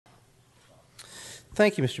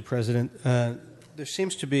Thank you, Mr. President. There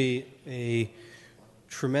seems to be a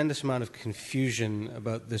tremendous amount of confusion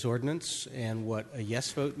about this ordinance and what a yes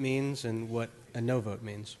vote means and what a no vote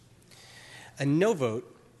means. A no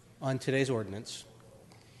vote on today's ordinance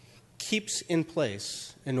keeps in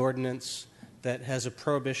place an ordinance that has a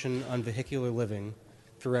prohibition on vehicular living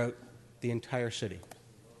throughout the entire city.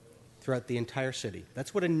 Throughout the entire city.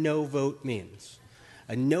 That's what a no vote means.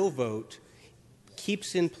 A no vote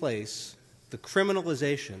keeps in place the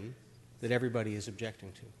criminalization that everybody is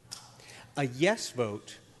objecting to. A yes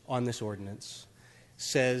vote on this ordinance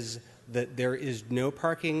says that there is no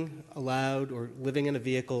parking allowed or living in a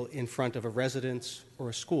vehicle in front of a residence or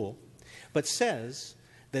a school, but says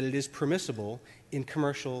that it is permissible in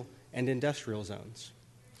commercial and industrial zones,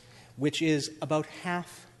 which is about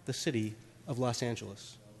half the city of Los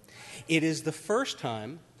Angeles. It is the first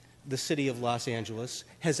time the city of Los Angeles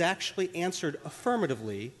has actually answered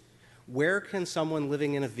affirmatively, where can someone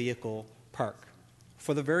living in a vehicle park?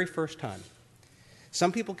 For the very first time.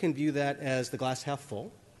 Some people can view that as the glass half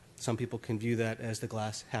full. Some people can view that as the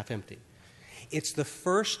glass half empty. It's the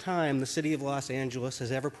first time the city of Los Angeles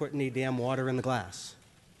has ever put any damn water in the glass.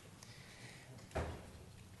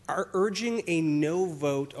 Are urging a no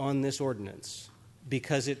vote on this ordinance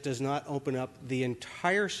because it does not open up the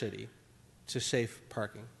entire city to safe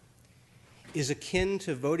parking is akin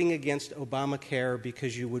to voting against Obamacare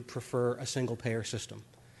because you would prefer a single-payer system.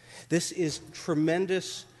 This is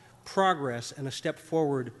tremendous progress and a step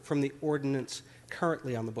forward from the ordinance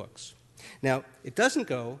currently on the books. Now, it doesn't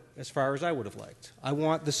go as far as I would have liked. I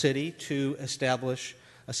want the city to establish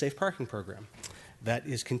a safe parking program that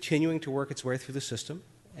is continuing to work its way through the system,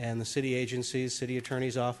 and the city agencies, city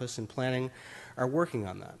attorney's office, and planning are working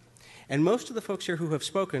on that. And most of the folks here who have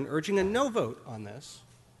spoken urging a no vote on this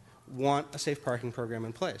want a safe parking program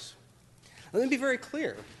in place. Let me be very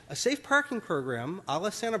clear. A safe parking program a la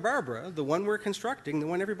Santa Barbara, the one we're constructing, the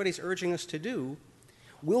one everybody's urging us to do,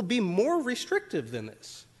 will be more restrictive than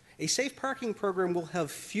this. A safe parking program will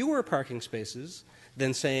have fewer parking spaces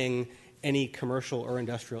than, saying, any commercial or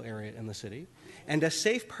industrial area in the city. And a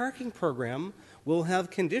safe parking program will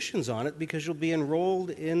have conditions on it because you'll be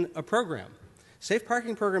enrolled in a program. Safe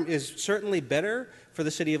parking program is certainly better for the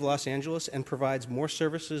city of Los Angeles and provides more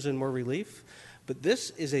services and more relief, but this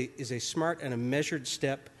is a smart and a measured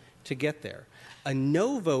step to get there. A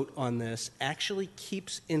no vote on this actually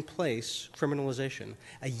keeps in place criminalization.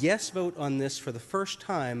 A yes vote on this for the first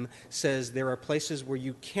time says there are places where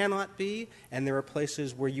you cannot be and there are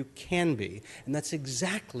places where you can be. And that's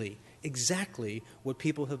exactly what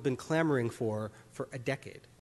people have been clamoring for a decade.